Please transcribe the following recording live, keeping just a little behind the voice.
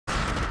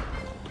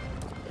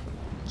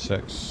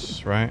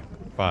6, right?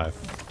 5.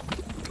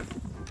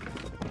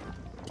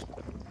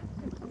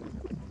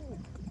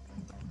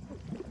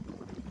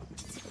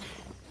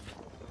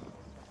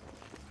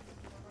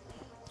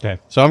 Okay,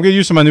 so I'm gonna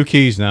use some of my new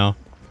keys now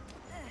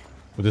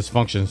with this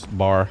functions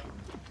bar.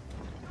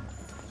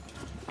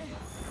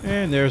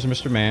 And there's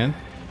Mr. Man.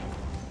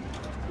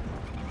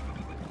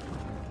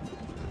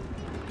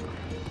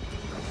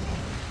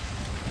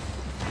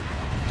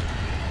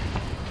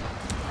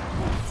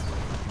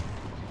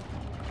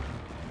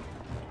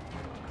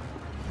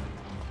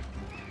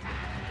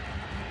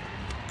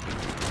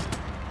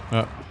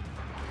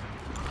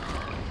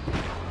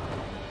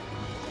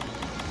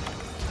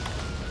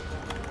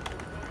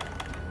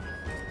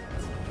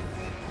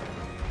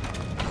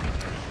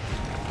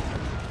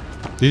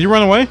 Did you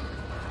run away?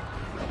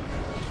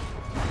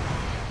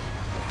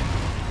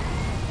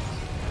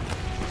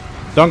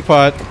 Dunk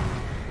pot.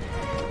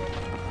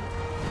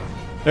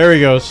 There he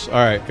goes. All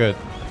right, good.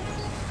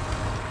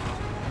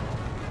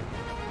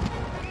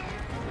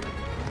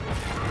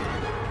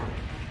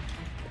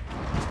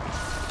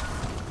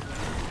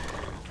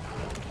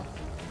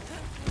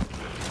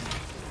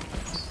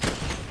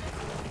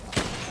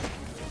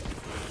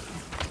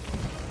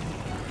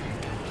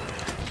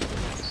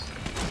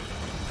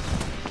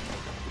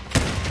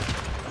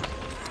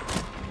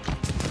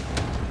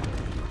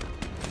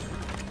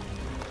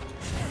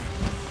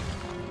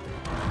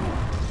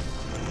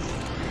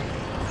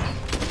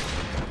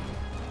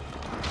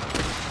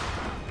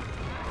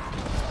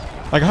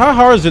 Like, how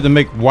hard is it to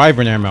make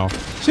wyvern ammo?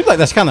 Seems like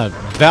that's kind of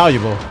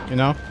valuable, you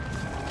know?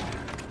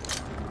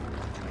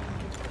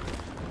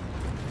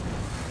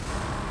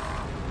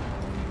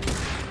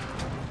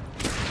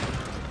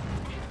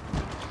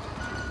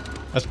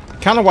 That's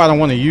kind of why I don't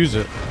want to use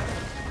it.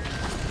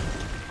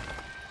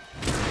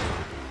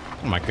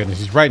 Oh my goodness,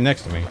 he's right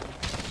next to me.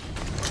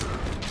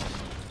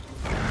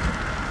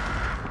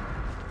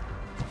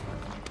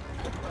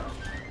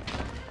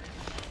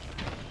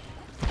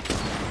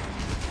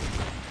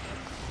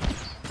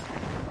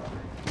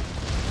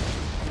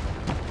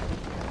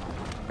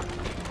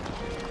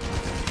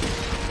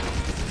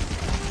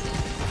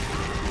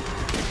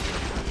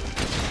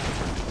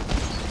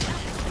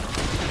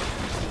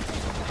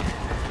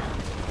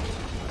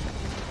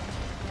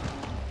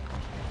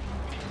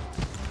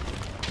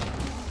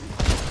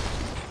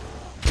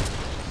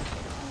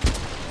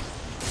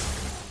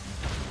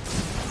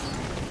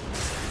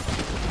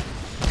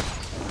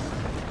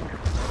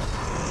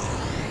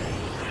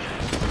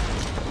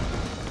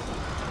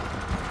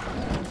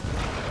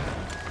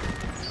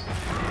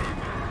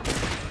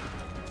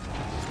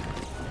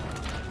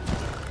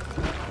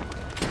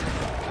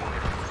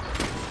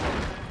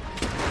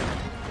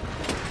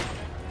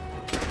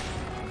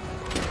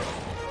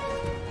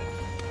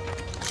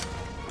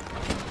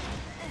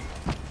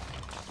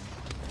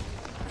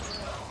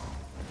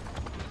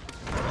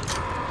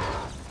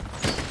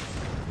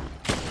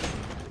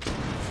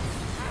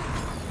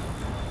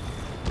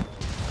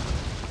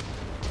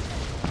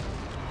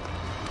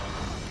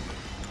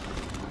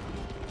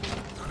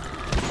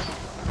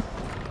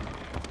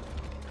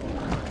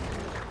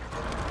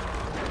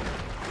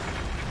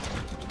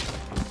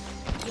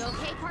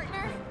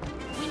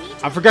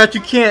 I forgot you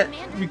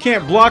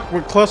can't block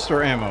with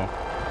cluster ammo.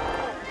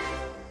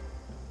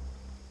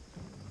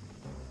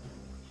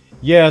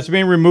 Yeah, it's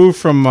being removed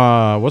from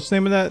what's the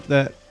name of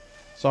that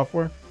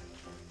software?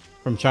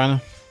 From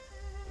China.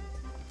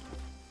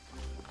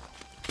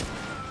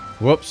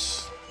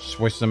 Whoops. Just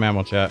wasted some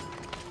ammo, chat.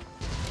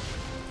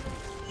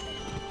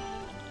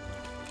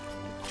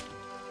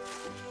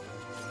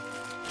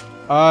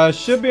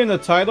 Should be in the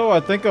title. I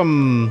think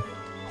I'm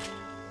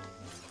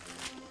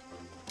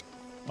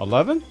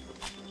 11? Yeah.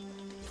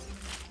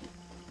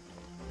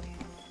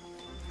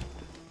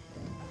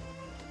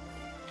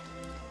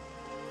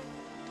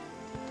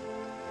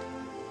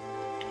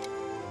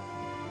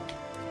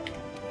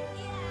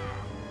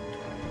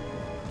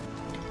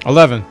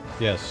 11,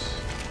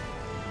 yes.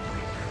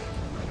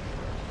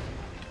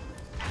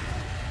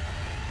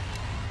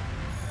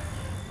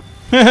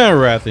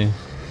 Rathy.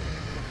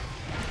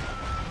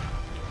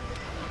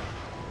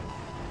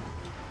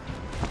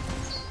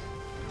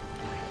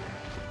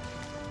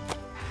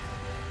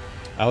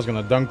 I was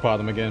gonna dunk pot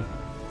him again.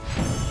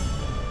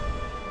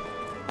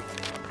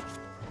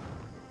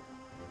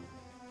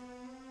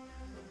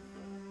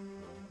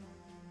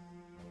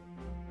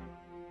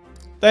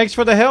 Thanks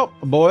for the help,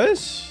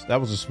 boys. That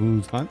was a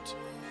smooth hunt.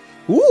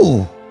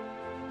 Ooh,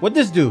 what'd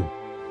this do?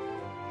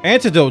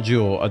 Antidote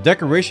jewel, a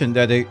decoration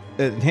that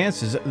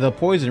enhances the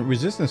poison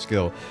resistance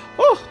skill.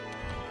 Oh,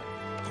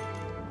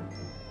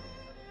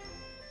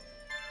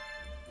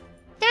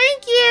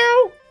 thank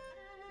you.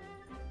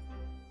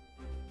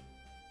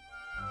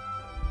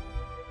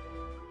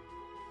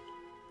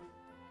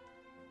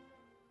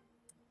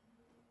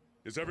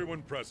 Is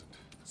everyone present?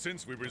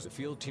 Since we were the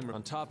field team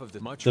on top of the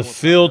much the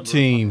field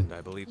team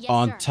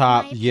on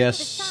top, yes,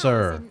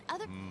 sir.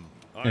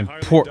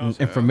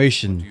 Important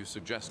information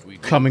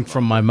coming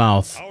from my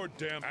mouth.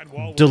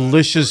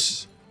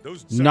 Delicious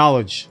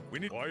knowledge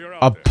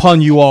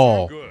upon you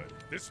all.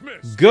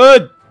 Dismissed.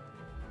 Good.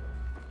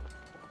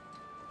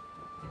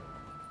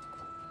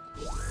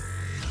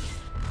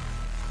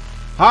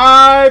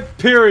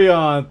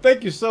 Hyperion,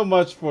 thank you so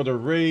much for the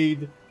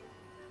raid.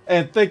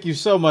 And thank you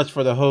so much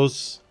for the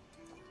hosts.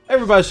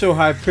 Everybody show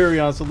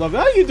Hyperion some love.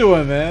 How you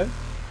doing, man?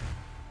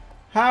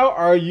 How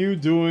are you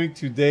doing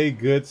today,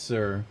 good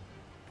sir?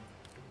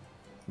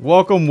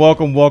 Welcome,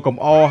 welcome, welcome,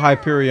 all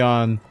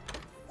Hyperion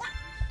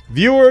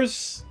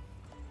viewers.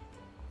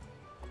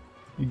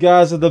 You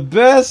guys are the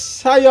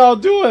best. How y'all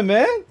doing,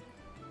 man?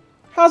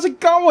 How's it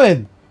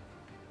going?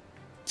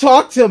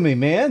 Talk to me,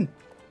 man.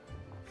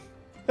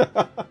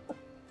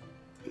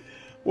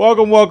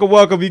 Welcome, welcome,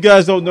 welcome. You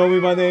guys don't know me.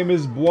 My name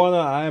is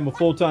Bwana. I am a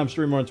full-time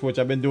streamer on Twitch.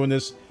 I've been doing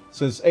this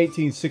since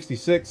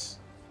 1866.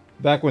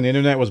 Back when the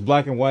internet was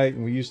black and white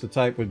and we used to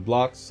type with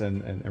blocks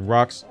and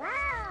rocks.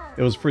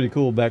 It was pretty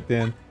cool back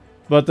then.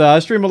 But I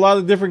stream a lot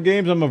of different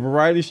games. I'm a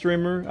variety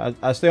streamer.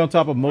 I stay on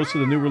top of most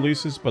of the new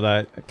releases, but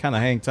I kind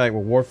of hang tight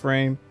with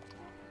Warframe.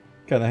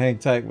 Kind of hang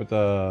tight with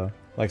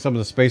like some of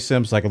the space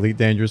sims like Elite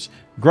Dangerous.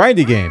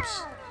 Grindy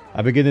games.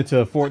 I've been getting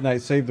into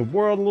Fortnite Save the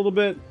World a little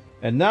bit.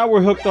 And now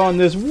we're hooked on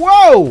this.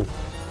 Whoa!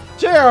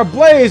 JR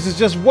Blaze is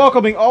just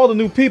welcoming all the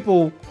new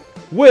people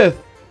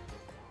with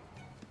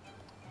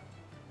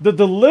the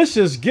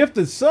delicious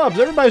gifted subs.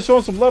 Everybody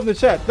showing some love in the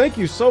chat. Thank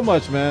you so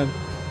much, man.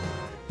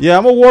 Yeah,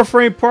 I'm a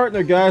Warframe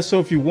partner, guys. So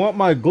if you want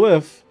my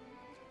glyph,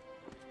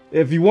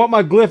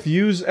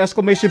 use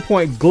exclamation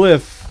point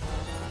glyph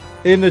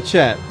in the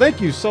chat.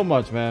 Thank you so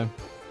much, man.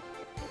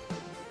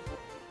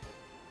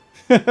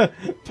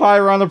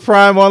 Pyrana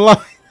Prime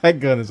online. That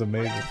gun is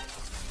amazing.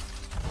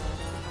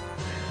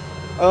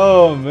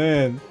 Oh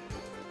man.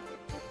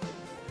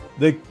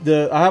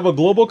 I have a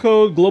global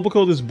code. Global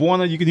code is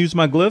Bwana. You can use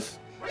my glyph,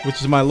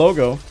 which is my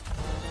logo.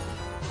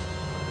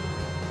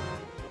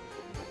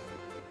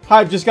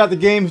 Hype just got the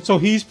game, so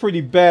he's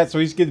pretty bad, so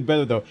he's getting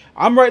better though.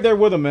 I'm right there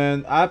with him,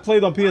 man. I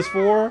played on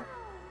PS4.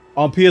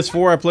 On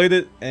PS4 I played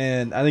it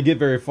and I didn't get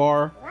very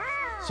far.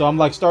 So I'm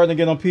like starting to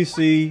get on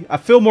PC. I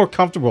feel more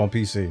comfortable on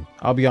PC.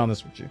 I'll be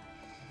honest with you.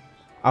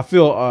 I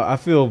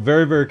feel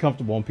very, very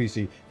comfortable on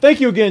PC.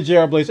 Thank you again,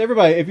 JR Blaze.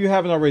 Everybody, if you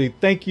haven't already,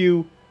 thank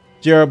you,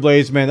 JR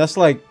Blaze, man. That's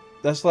like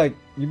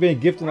you've been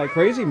gifting like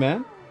crazy,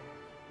 man.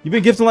 You've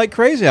been gifting like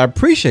crazy. I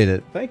appreciate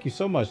it. Thank you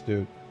so much,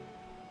 dude.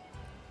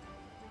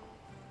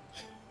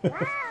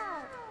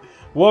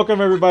 Welcome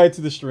everybody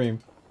to the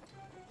stream.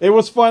 It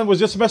was fun. Was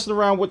just messing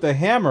around with the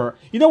hammer.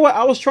 You know what?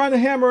 I was trying to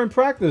hammer in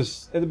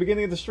practice at the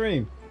beginning of the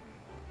stream.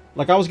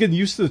 Like I was getting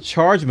used to the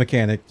charge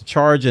mechanic, the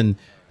charge and.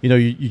 You know,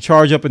 you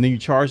charge up and then you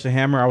charge the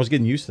hammer. I was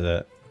getting used to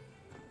that.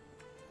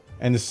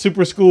 And the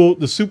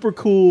super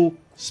cool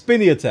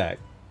spinny attack.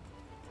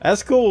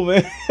 That's cool,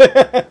 man.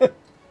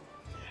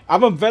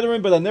 I'm a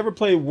veteran, but I never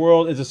played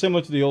World. It's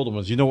similar to the older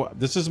ones. You know what?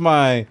 This is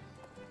my,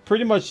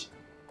 pretty much,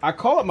 I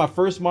call it my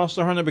first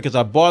Monster Hunter because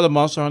I bought a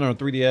Monster Hunter on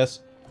 3DS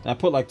and I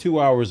put like 2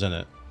 hours in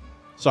it.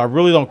 So I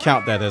really don't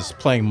count that as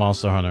playing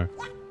Monster Hunter.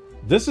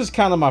 This is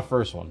kind of my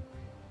first one.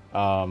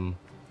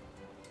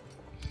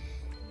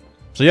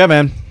 So yeah,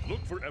 man.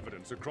 Look for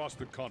evidence across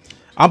the continent.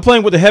 I'm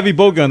playing with a heavy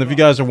bowgun, if you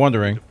guys are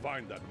wondering. To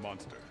find that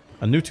monster.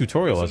 A new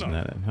tutorial has been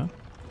added, huh?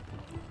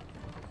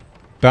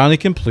 Bounty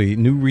complete.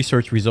 New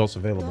research results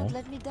available. Don't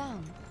let me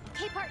down.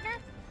 Okay, partner.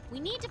 We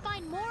need to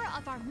find more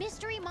of our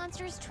mystery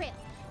monsters trail.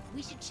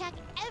 We should check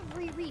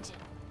every region.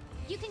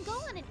 You can go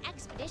on an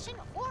expedition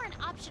or an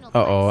optional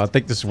quest. Uh-oh, I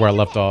think this is where I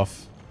left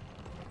off.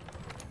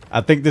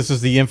 I think this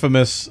is the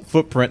infamous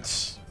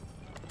footprints.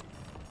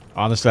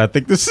 Honestly, I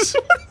think this is...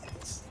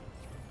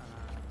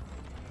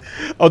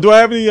 Oh, do I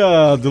have any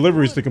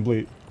deliveries to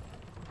complete?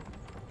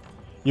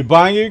 You're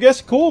buying your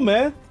guess? Cool,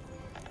 man.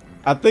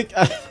 I think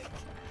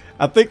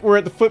we're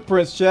at the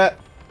footprints, chat.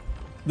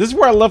 This is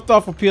where I left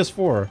off with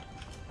PS4.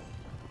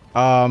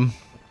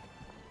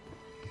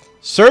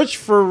 Search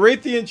for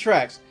Raytheon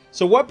tracks.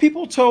 So what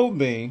people told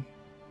me,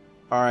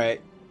 all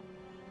right,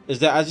 is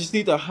that I just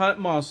need to hunt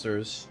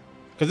monsters.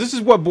 Because this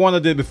is what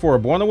Bwana did before.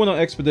 Bwana went on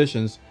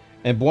expeditions,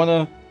 and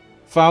Bwana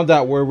found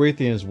out where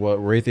Raytheons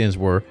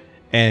were.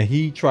 And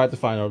he tried to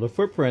find all the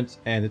footprints,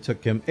 and it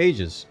took him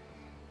ages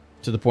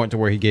to the point to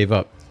where he gave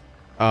up.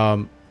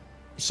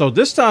 So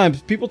this time,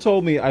 people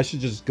told me I should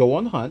just go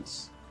on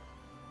hunts,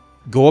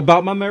 go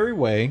about my merry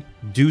way,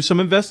 do some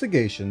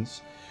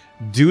investigations,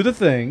 do the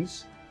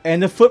things,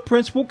 and the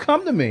footprints will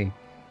come to me.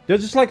 They'll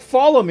just like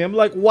follow me. I'm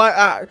like,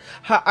 why?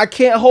 I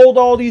can't hold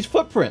all these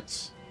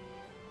footprints.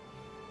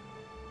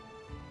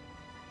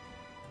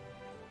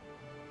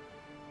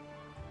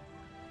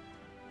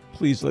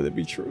 Please let it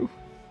be true.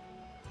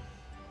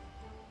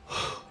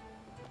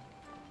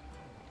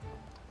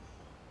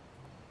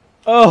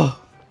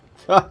 Oh,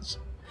 gosh.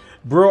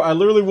 Bro, I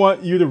literally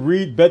want you to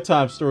read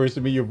bedtime stories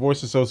to me. Your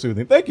voice is so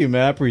soothing. Thank you,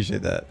 man. I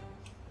appreciate that.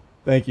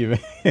 Thank you,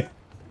 man.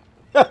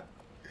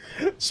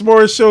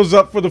 S'mores shows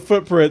up for the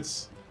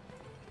footprints.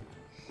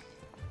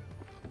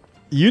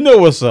 You know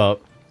what's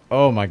up.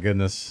 Oh, my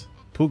goodness.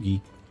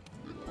 Poogie.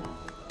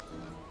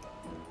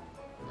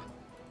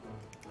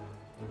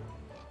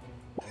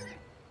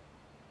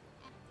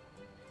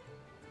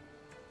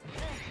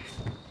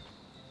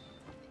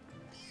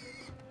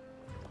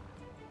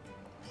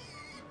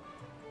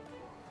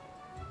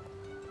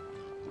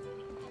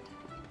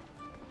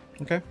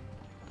 Okay.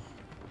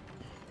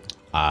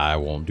 I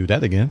won't do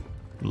that again.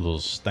 A little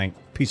stank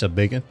piece of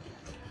bacon.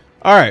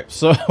 All right,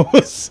 so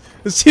let's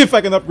see if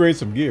I can upgrade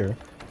some gear.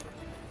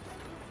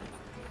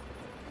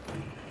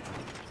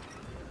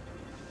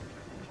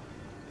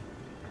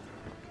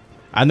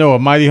 I know a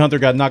mighty hunter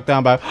got knocked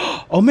down by.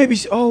 Oh, maybe.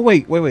 Oh,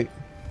 wait.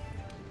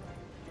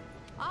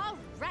 All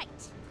right.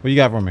 What you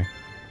got for me?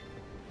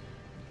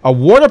 A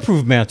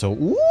waterproof mantle.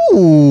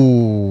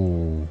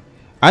 Ooh.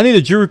 I need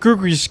a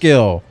Jurikuri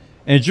skill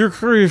and a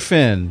Jurikuri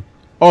fin.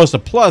 Oh, it's a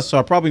plus, so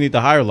I probably need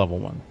the higher level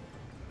one.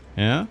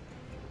 Yeah.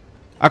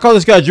 I call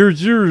this guy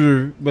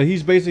Jur, but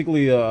he's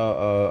basically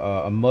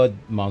a mud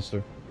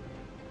monster.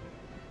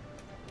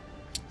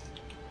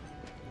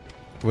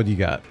 What do you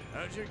got?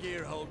 How's your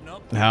gear holding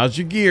up? How's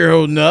your gear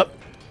holding up?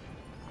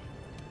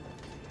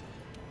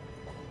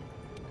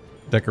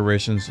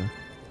 Decorations.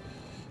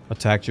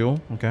 Attack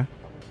jewel. Okay.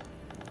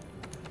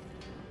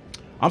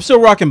 I'm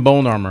still rocking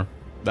bone armor.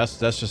 That's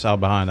just how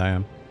behind I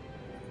am.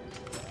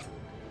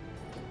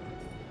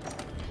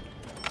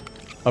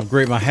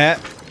 Upgrade my hat.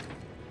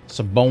 It's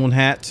a bone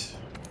hat.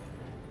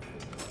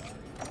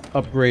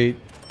 Upgrade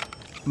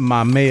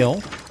my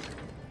mail.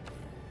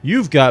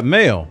 You've got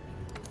mail.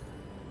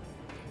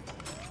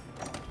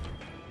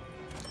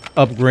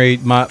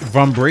 Upgrade my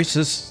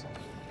vambraces,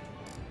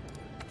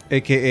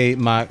 aka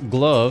my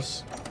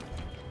gloves.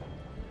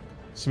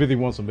 Smithy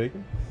wants some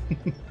bacon.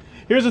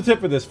 Here's a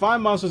tip for this: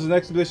 find monsters and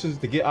expeditions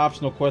to get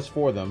optional quests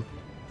for them.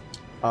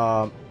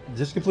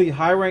 Just complete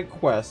high rank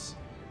quests,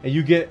 and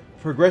you get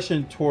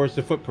progression towards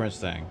the footprints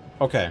thing.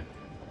 Okay.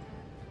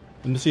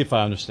 Let me see if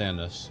I understand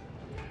this.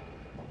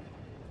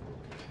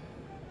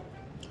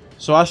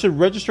 So I should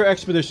register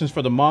expeditions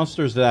for the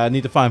monsters that I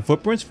need to find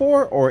footprints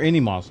for, or any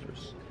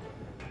monsters.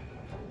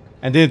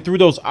 And then through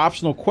those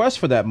optional quests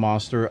for that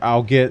monster,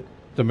 I'll get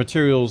the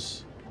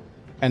materials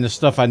and the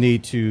stuff I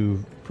need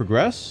to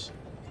progress.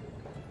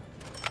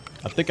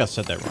 I think I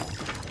said that wrong.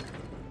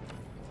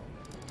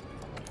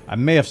 I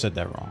may have said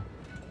that wrong.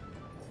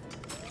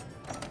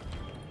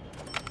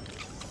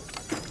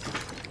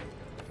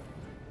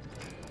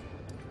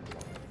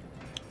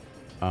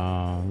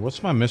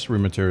 What's my mystery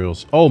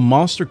materials? Oh,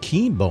 monster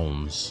keen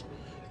bones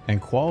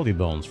and quality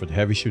bones for the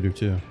heavy shooter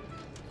too.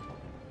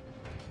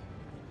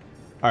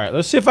 All right,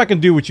 let's see if I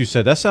can do what you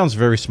said. That sounds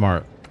very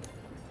smart.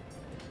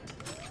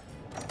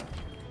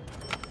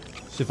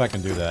 See if I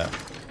can do that.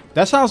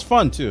 That sounds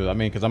fun too. I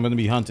mean, because I'm going to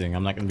be hunting.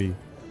 I'm not going to be...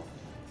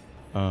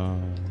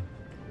 Okay,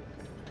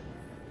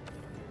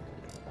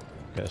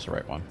 that's the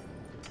right one.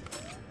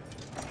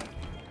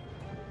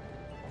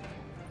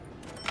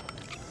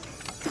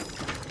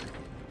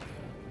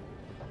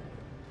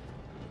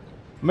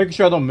 I'm making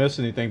sure I don't miss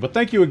anything. But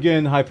thank you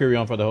again,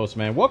 Hyperion, for the host,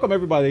 man. Welcome,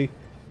 everybody.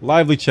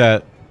 Lively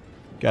chat.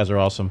 You guys are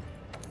awesome.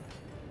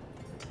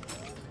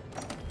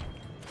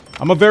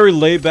 I'm a very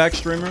laid-back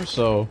streamer,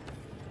 so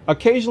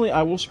occasionally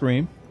I will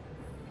scream.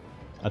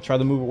 I try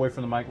to move away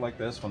from the mic like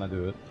this when I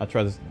do it. I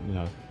try to, you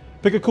know,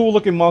 pick a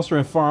cool-looking monster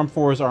and farm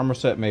for his armor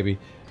set, maybe.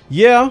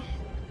 Yeah,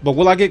 but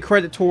will I get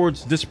credit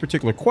towards this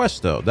particular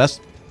quest, though? That's,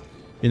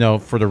 you know,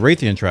 for the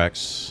Raytheon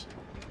tracks.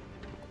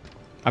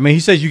 I mean, he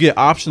says you get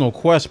optional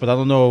quests, but I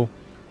don't know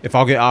if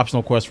I'll get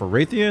optional quests for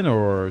Raytheon,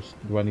 or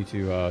do I need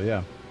to,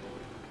 yeah.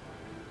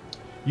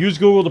 Use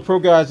Google, the pro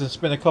guides, and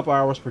spend a couple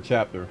hours per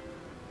chapter.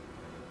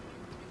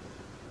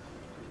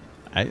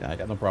 I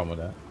got no problem with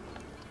that.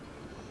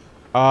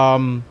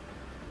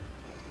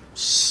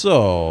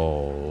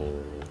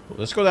 So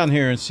let's go down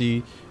here and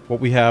see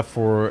what we have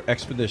for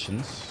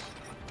expeditions.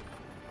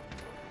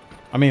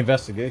 I mean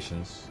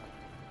investigations.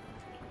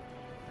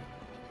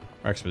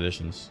 Or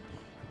expeditions.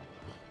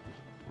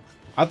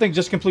 I think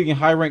just completing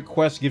high rank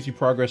quests gives you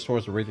progress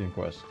towards the Raytheon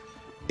quest.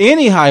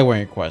 Any high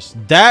rank quest.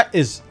 That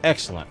is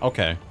excellent.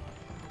 Okay.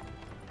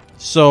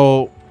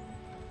 So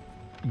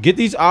get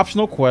these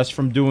optional quests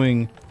from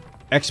doing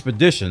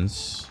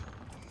expeditions,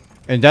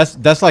 and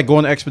that's like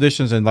going to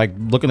expeditions and like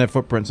looking at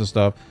footprints and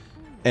stuff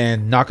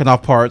and knocking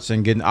off parts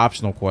and getting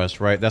optional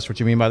quests, right? That's what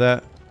you mean by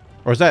that?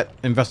 Or is that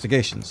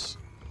investigations?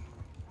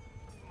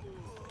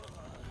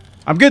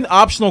 I'm getting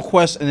optional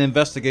quests and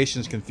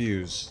investigations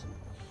confused,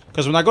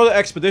 because when I go to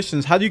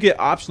expeditions, how do you get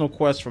optional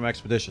quests from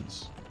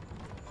expeditions?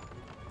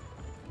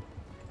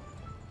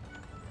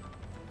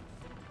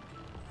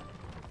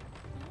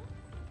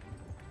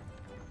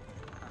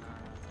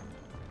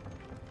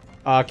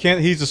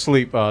 He's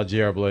asleep,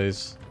 GR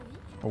Blaze.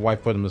 My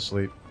wife put him to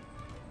sleep.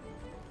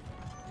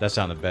 That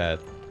sounded bad.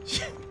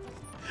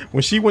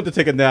 When she went to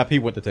take a nap, he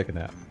went to take a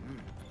nap.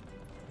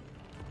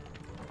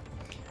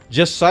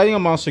 Just sighting a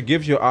monster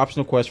gives you an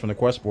optional quest from the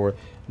quest board,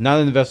 not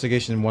an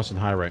investigation once in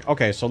high rank.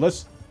 Okay, so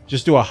let's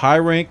just do a high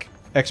rank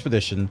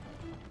expedition,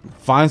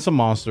 find some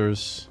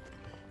monsters,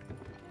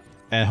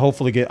 and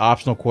hopefully get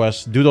optional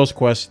quests. Do those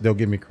quests, they'll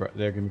give me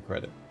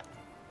credit.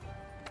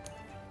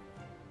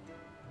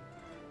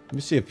 Let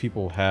me see if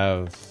people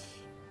have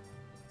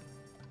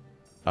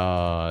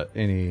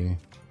any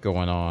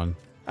going on.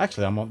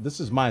 Actually, this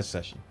is my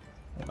session.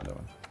 What am I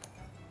doing?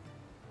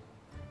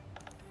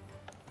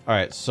 All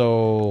right,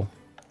 so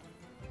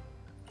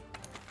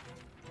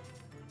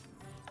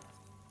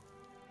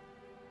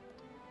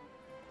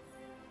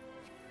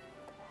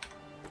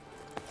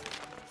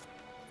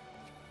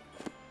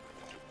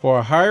For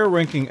a higher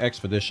ranking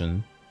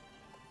expedition.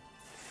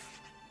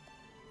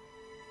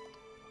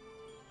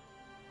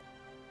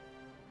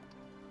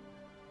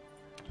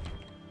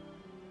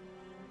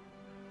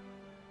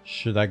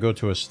 Should I go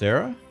to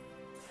Astera?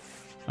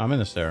 I'm in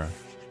Astera.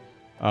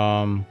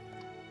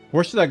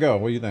 Where should I go?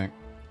 What do you think?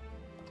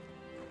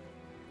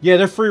 Yeah,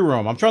 they're free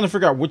roam. I'm trying to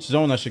figure out which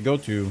zone I should go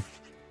to.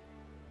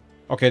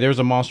 Okay, there's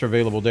a monster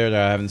available there that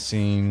I haven't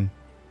seen.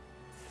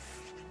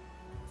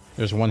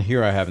 There's one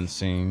here I haven't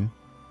seen.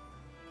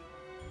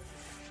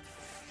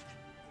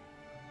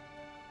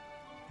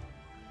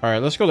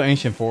 Alright, let's go to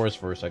Ancient Forest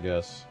first, I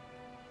guess.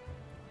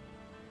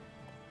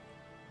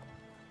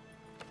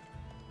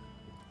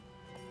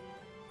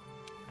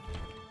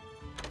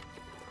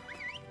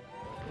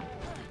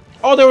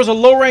 Oh, there was a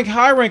low rank,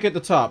 high rank at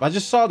the top. I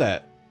just saw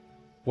that.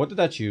 What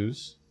did I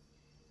choose?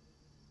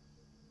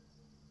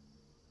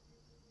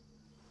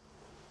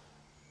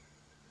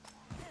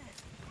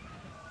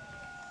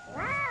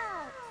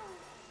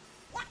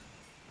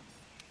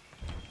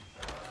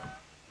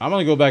 I'm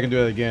gonna go back and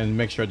do it again and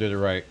make sure I did it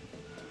right.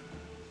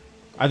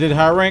 I did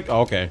high rank?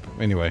 Oh, okay.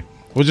 Anyway,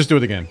 we'll just do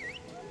it again.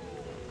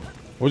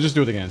 We'll just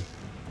do it again.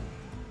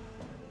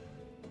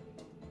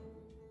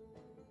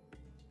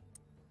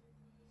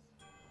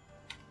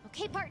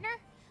 Okay, partner.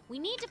 We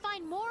need to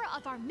find more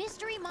of our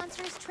mystery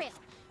monsters trail.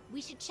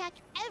 We should check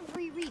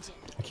every region.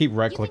 I keep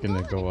right-clicking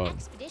to go on up. an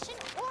expedition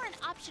or an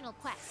optional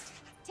quest.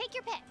 Take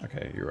your pick.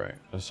 Okay, you're right.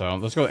 So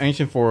let's go to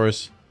Ancient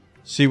Forest.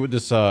 See what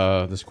this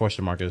this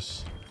question mark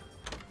is.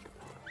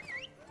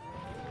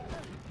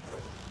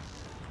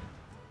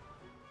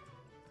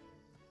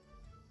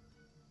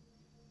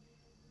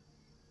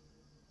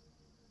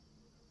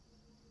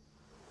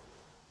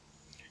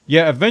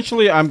 Yeah,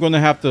 eventually I'm going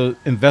to have to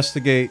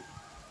investigate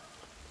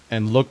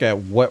and look at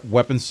what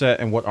weapon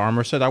set and what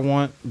armor set I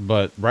want.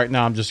 But right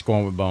now I'm just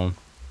going with bone.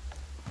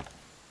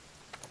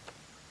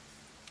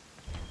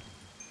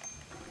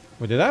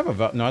 Wait, did I have a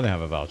voucher? No, I didn't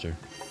have a voucher.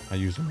 I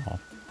used them all.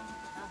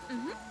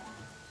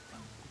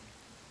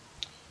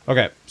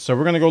 Okay, so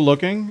we're going to go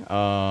looking.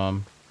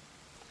 So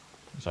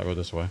I'll go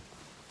this way.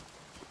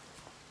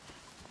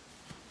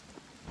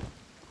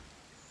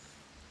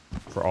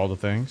 For all the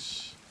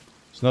things.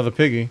 It's another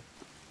piggy.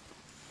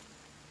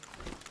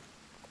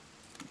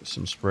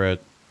 Some spread.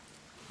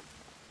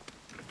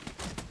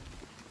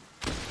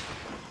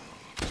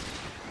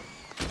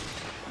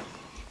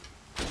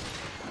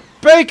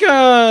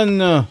 Bacon!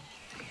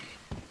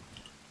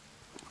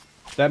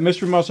 That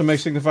mystery monster may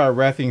signify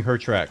wrathing her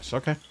tracks.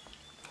 Okay.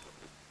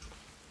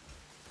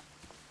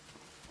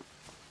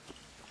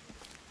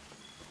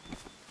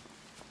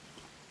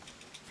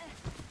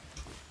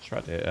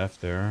 Try the F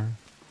there.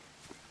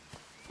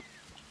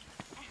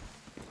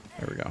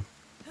 There we go.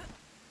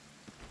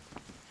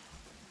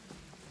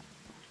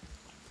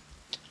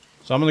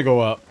 So I'm gonna go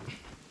up.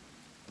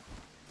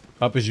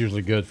 Up is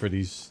usually good for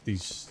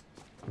these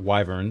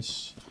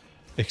wyverns,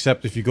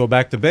 except if you go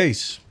back to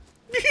base.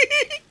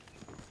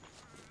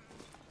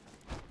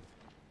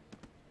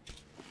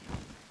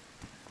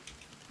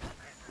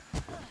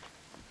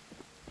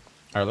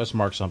 All right, let's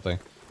mark something.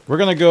 We're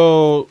gonna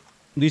go.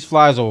 These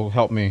flies will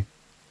help me.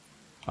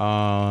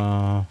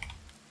 Oh,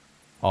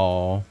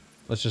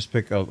 let's just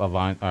pick a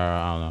vine.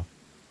 I don't know.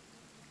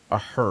 A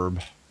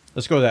herb.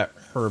 Let's go to that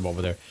herb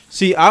over there.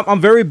 See, I'm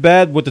very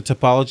bad with the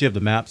topology of the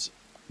maps.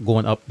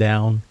 Going up,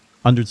 down,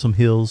 under some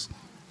hills,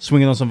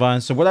 swinging on some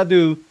vines. So what I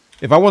do,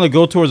 if I want to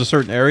go towards a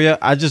certain area,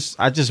 I just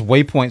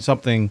waypoint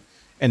something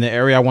in the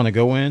area I want to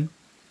go in.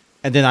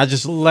 And then I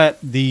just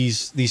let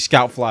these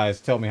scout flies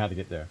tell me how to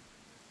get there.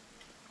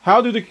 How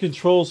do the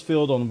controls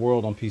feel on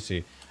World on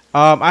PC?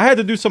 I had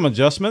to do some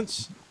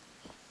adjustments.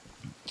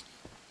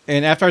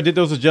 And after I did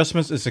those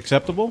adjustments, it's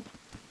acceptable.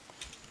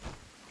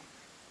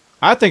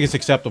 I think it's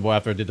acceptable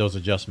after I did those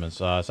adjustments.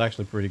 It's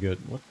actually pretty good.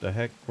 What the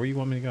heck? Where you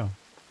want me to go?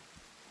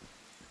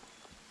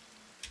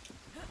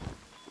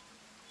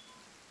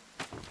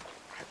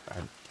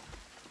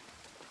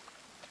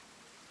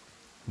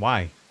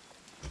 Why?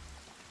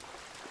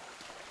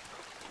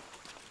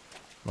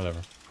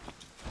 Whatever.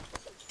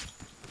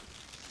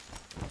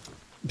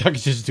 I could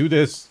just do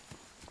this.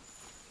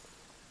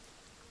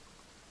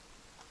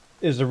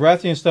 Is the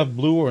Rathian stuff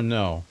blue or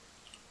no?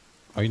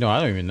 Oh, you know,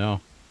 I don't even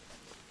know.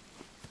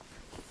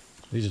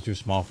 These are too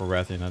small for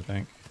Rathian, I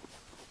think.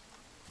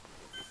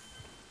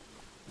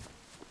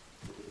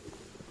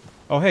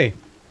 Oh, hey.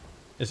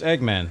 It's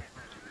Eggman.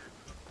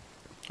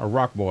 A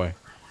rock boy.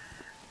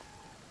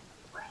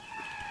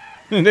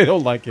 They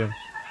don't like him.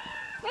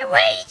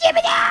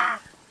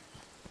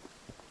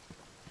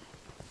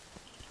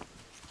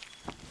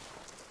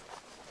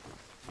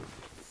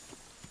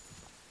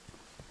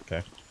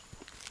 Okay.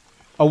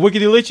 A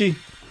wickedy litchy.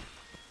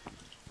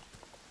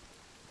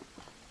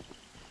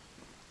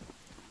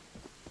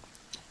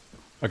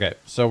 Okay,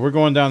 so we're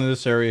going down to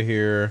this area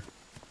here.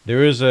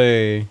 There is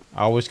a...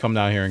 I always come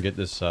down here and get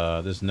this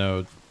this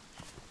node.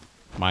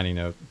 Mining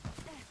node.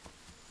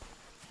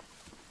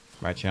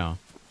 Right, chow.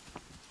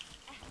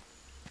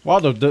 Wow,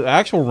 the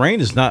actual rain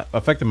is not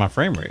affecting my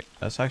frame rate.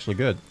 That's actually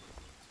good.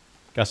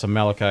 Got some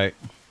malachite.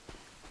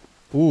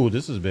 Ooh,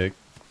 this is big.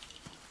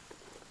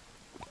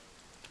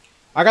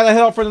 I gotta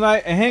head out for the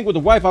night and hang with the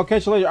wife. I'll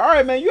catch you later. All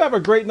right, man. You have a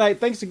great night.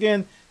 Thanks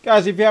again,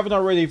 guys. If you haven't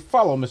already,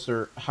 follow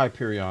Mr.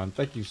 Hyperion.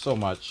 Thank you so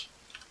much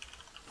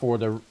for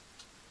the.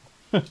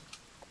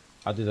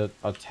 I did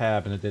a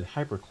tab and it did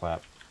hyperclap.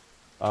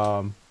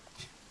 Follow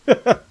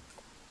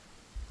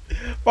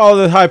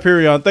the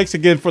Hyperion. Thanks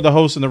again for the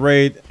host and the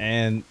raid,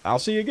 and I'll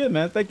see you again,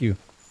 man. Thank you.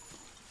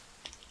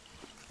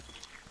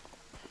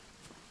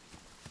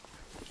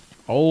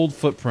 Old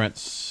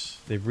footprints.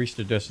 They've reached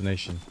their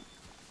destination.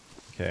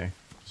 Okay.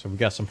 So we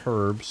got some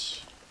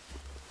herbs.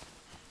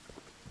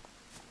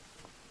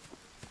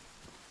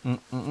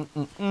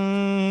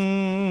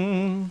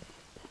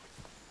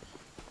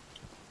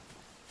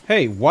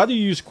 Hey, why do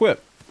you use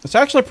Quip? It's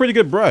actually a pretty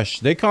good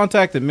brush. They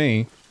contacted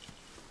me,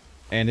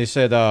 and they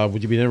said,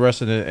 would you be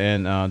interested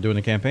in doing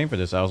a campaign for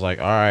this? I was like,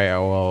 all right,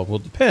 well,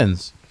 it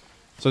depends.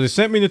 So they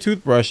sent me the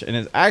toothbrush, and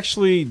it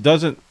actually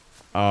doesn't...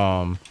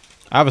 I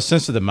have a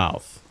sensitive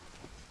mouth.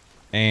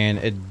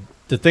 And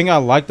the thing I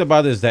liked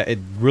about it is that it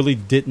really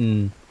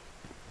didn't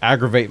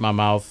aggravate my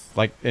mouth,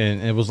 like,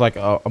 and it was like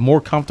a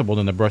more comfortable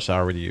than the brush I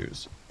already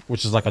use,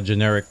 which is like a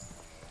generic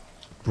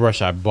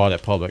brush I bought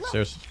at Publix. Look,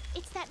 There's,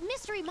 it's that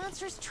mystery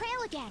monster's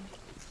trail again.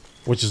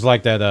 which is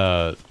like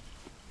that,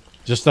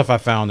 just stuff I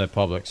found at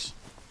Publix,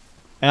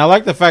 and I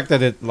like the fact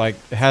that it like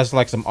has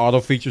like some auto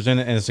features in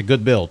it, and it's a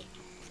good build.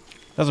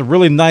 That's a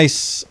really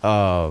nice, it's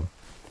like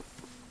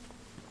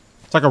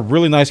a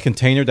really nice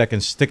container that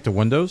can stick to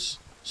windows.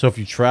 So if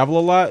you travel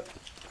a lot,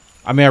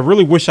 I mean, I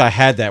really wish I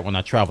had that when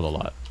I traveled a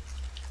lot.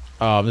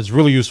 It's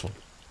really useful.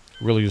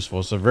 Really useful.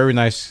 It's a very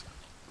nice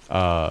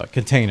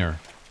container.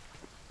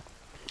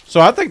 So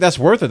I think that's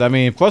worth it. I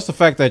mean, plus the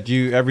fact that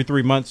you every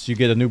 3 months you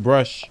get a new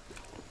brush,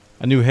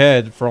 a new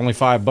head for only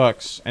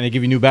 $5, and they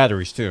give you new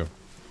batteries too.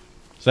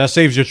 So that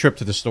saves your trip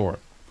to the store.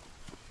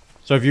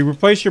 So if you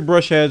replace your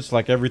brush heads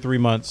like every 3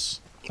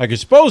 months, like you're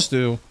supposed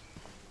to,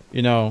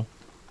 you know,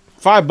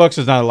 $5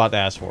 is not a lot to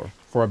ask for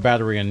a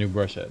battery and a new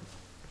brush head.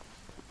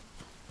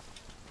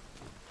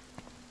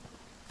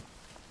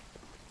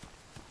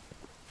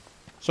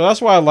 So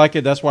that's why I like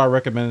it. That's why I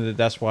recommended it.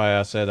 That's why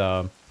I said,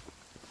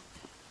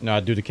 you know,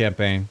 I'd do the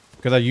campaign.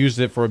 Because I used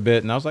it for a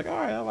bit, and I was like, all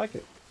right, I like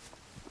it.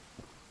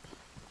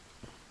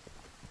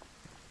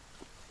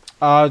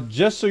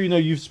 Just so you know,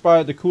 you've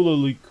spotted the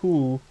Coolerly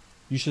Cool.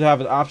 You should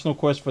have an optional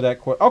quest for that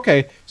quest.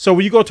 Okay, so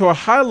when you go to a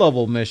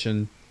high-level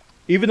mission,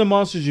 even the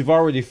monsters you've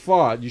already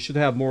fought, you should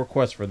have more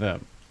quests for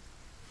them.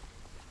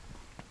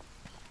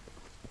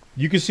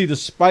 You can see the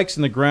spikes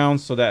in the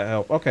ground, so that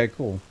helps. Okay,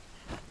 cool.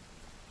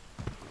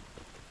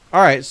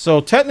 Alright,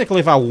 so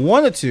technically if I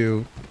wanted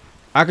to,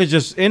 I could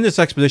just end this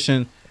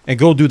expedition and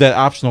go do that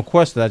optional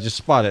quest that I just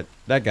spotted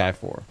that guy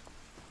for.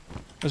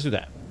 Let's do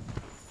that.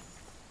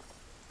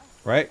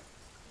 Right?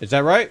 Is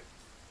that right?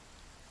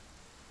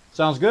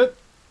 Sounds good?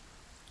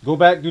 Go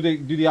back, do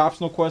the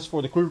optional quest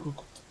for the crew.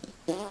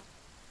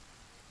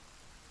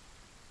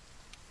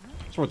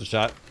 It's worth a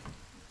shot.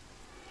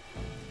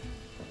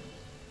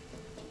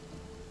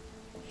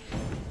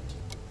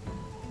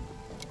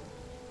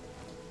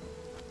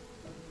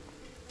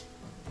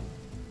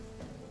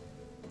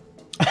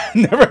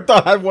 Never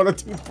thought I'd want a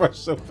toothbrush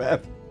so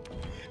bad.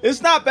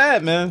 It's not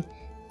bad, man.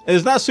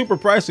 It's not super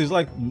pricey. It's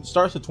like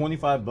starts at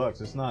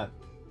 $25. It's not.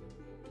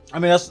 I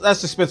mean,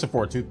 that's expensive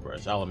for a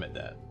toothbrush. I'll admit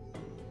that.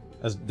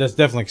 That's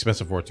definitely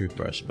expensive for a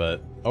toothbrush,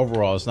 but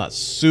overall, it's not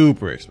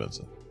super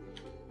expensive.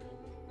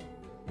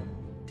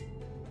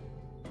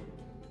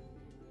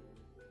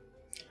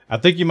 I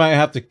think you might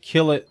have to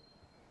kill it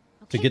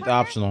to get the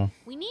optional.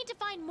 We need to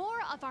find more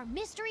of our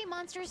mystery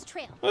monsters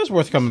trail. Well, it's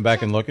worth coming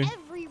back and looking.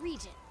 Every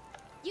region.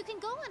 You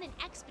can go on an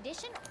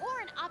expedition or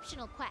an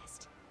optional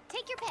quest.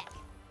 Take your pick.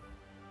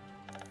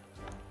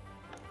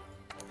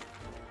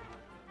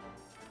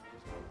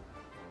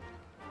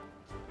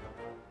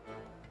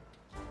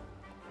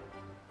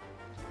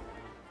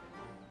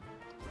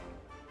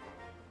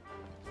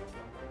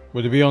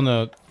 Would it be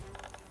on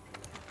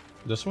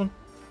this one?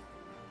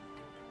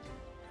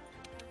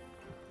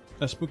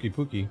 That's spooky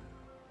pooky.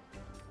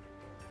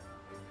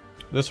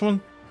 This one?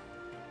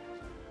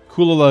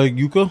 Kulala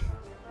Yuka?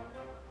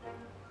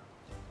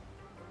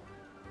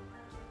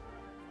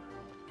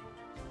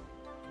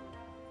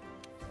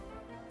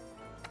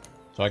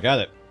 So I got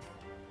it.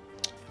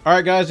 All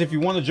right, guys, if you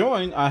want to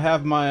join, I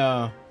have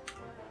my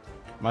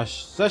my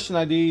session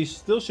ID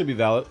still should be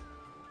valid.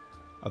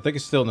 I think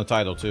it's still in the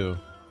title too.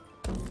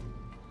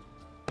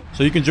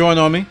 So you can join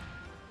on me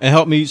and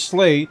help me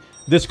slay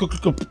this.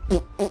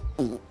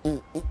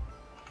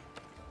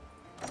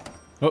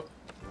 Oh.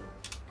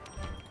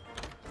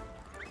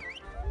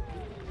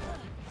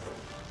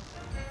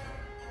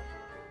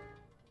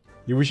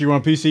 You wish you were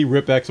on PC?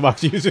 Rip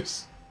Xbox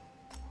users.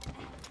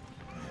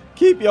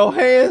 Keep your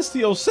hands to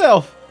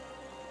yourself.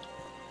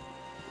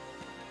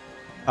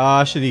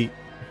 I should eat.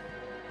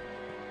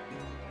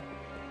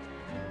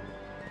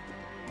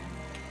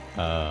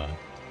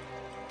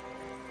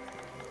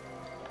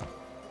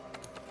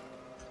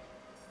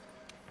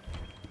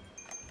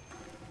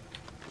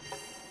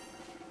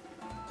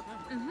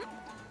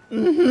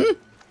 Mm-hmm.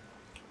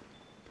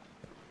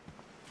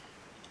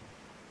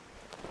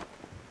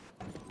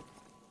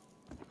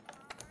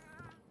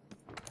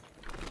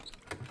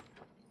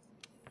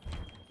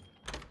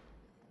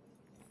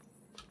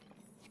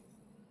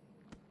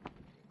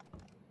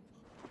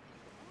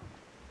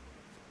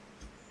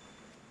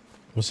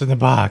 What's in the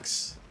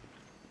box?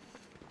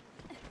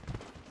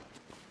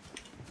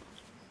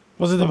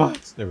 What's in the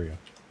box? There we go.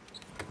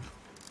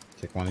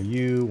 Take one of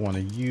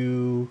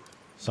you,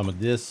 some of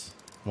this,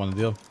 one of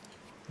them.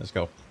 Let's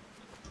go.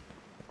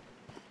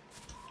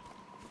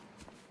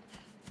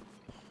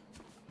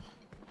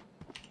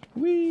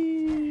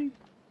 Whee!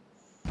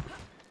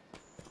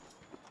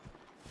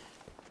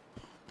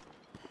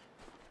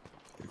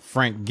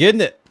 Frank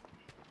getting it.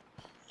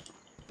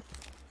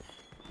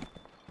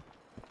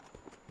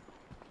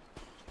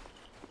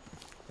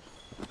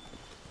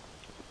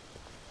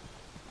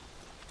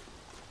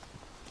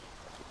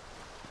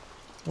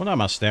 What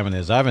my stamina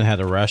is? I haven't had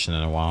a ration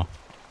in a while.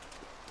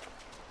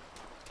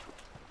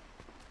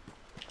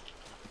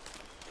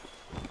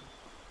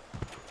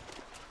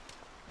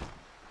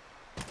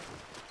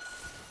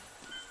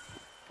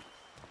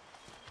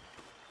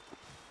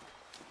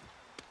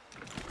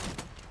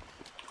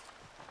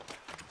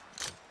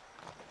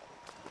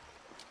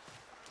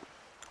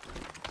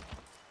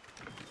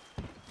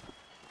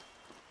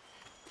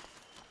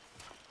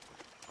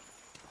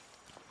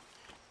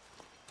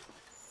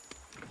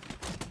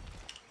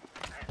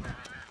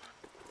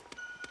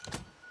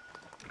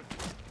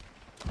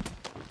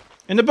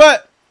 In the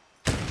butt.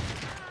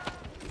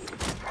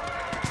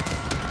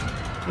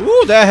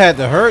 Ooh, that had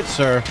to hurt,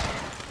 sir.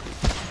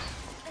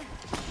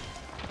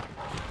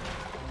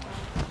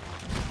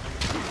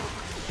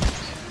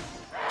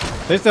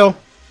 Stay still.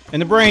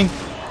 In the brain.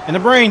 In the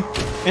brain.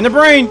 In the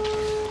brain.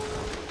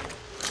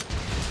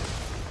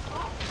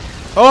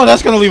 Oh,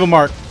 that's gonna leave a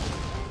mark.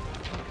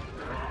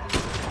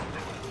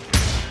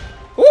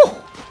 Ooh.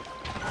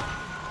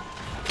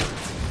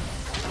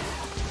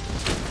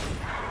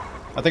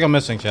 I think I'm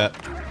missing, chat.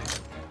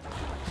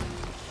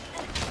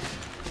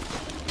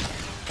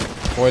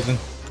 Poison.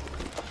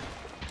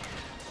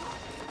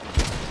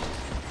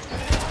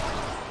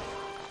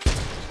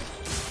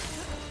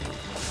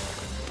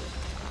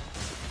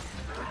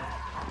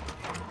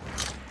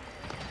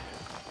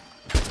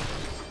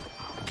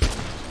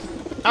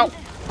 Ow.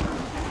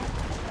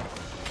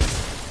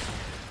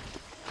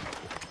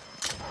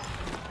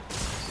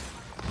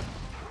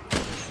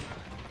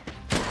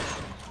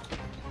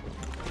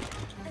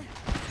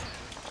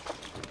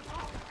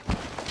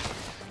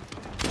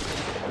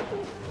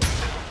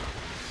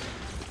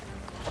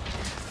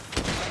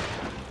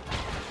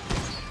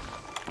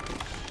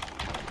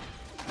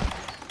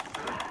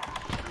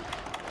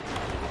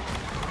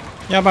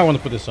 Yeah, I might want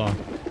to put this on.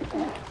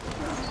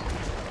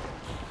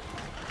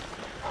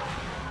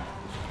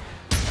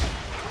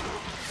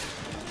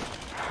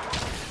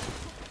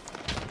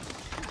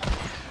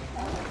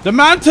 The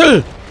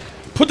mantle!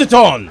 Put it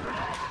on!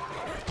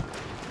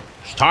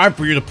 It's time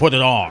for you to put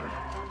it on.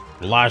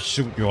 The last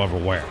suit you'll ever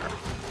wear.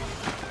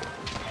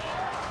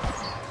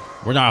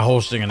 We're not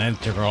hosting an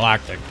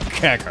intergalactic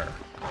kicker.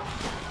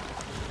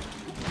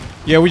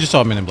 Yeah, we just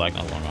saw Men in Black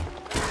not long ago.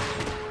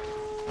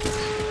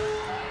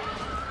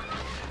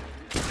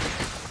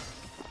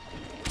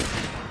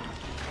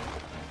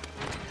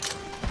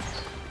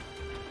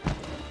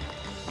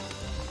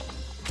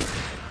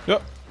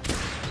 Yep.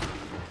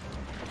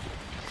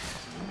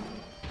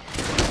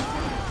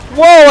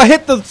 Whoa, I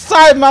hit the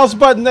side mouse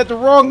button at the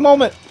wrong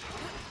moment.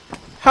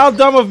 How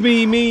dumb of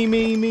me, me.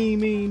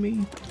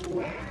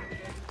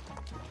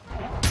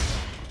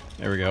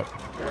 There we go.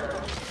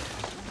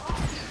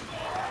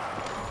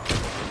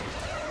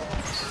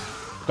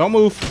 Don't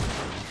move.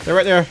 They're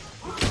right there.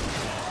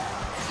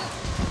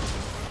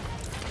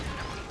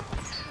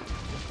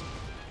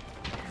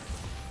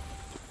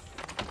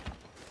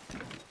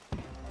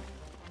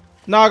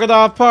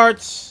 Nagadov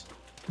parts.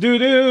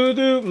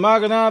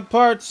 Nagadov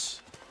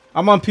parts.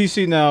 I'm on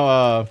PC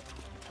now,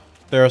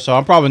 there, so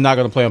I'm probably not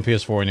gonna play on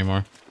PS4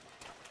 anymore.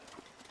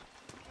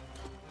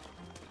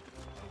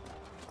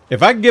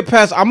 If I can get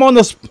past, I'm on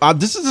this.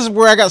 This is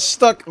where I got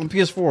stuck on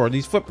PS4.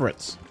 These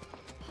footprints.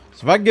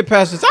 So if I can get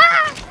past this,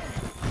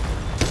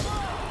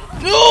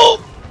 no,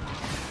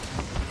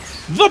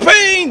 the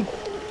pain.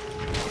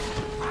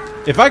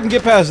 If I can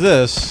get past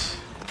this,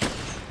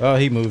 oh,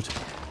 he moved.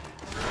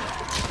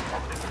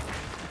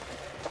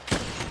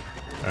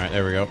 All right,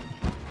 there we go.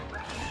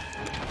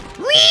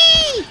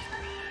 Whee!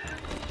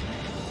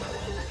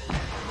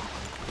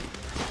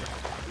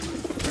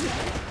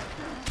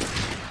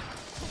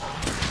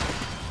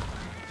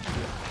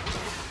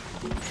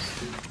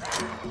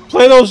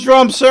 Play those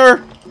drums,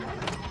 sir.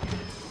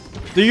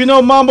 Do you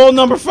know Mambo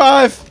number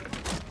 5?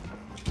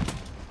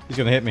 He's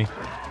gonna hit me.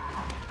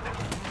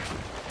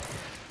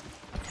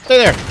 Stay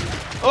there.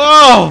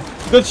 Oh,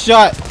 good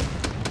shot.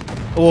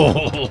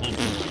 Oh,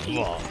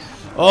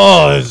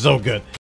 oh, it's so good.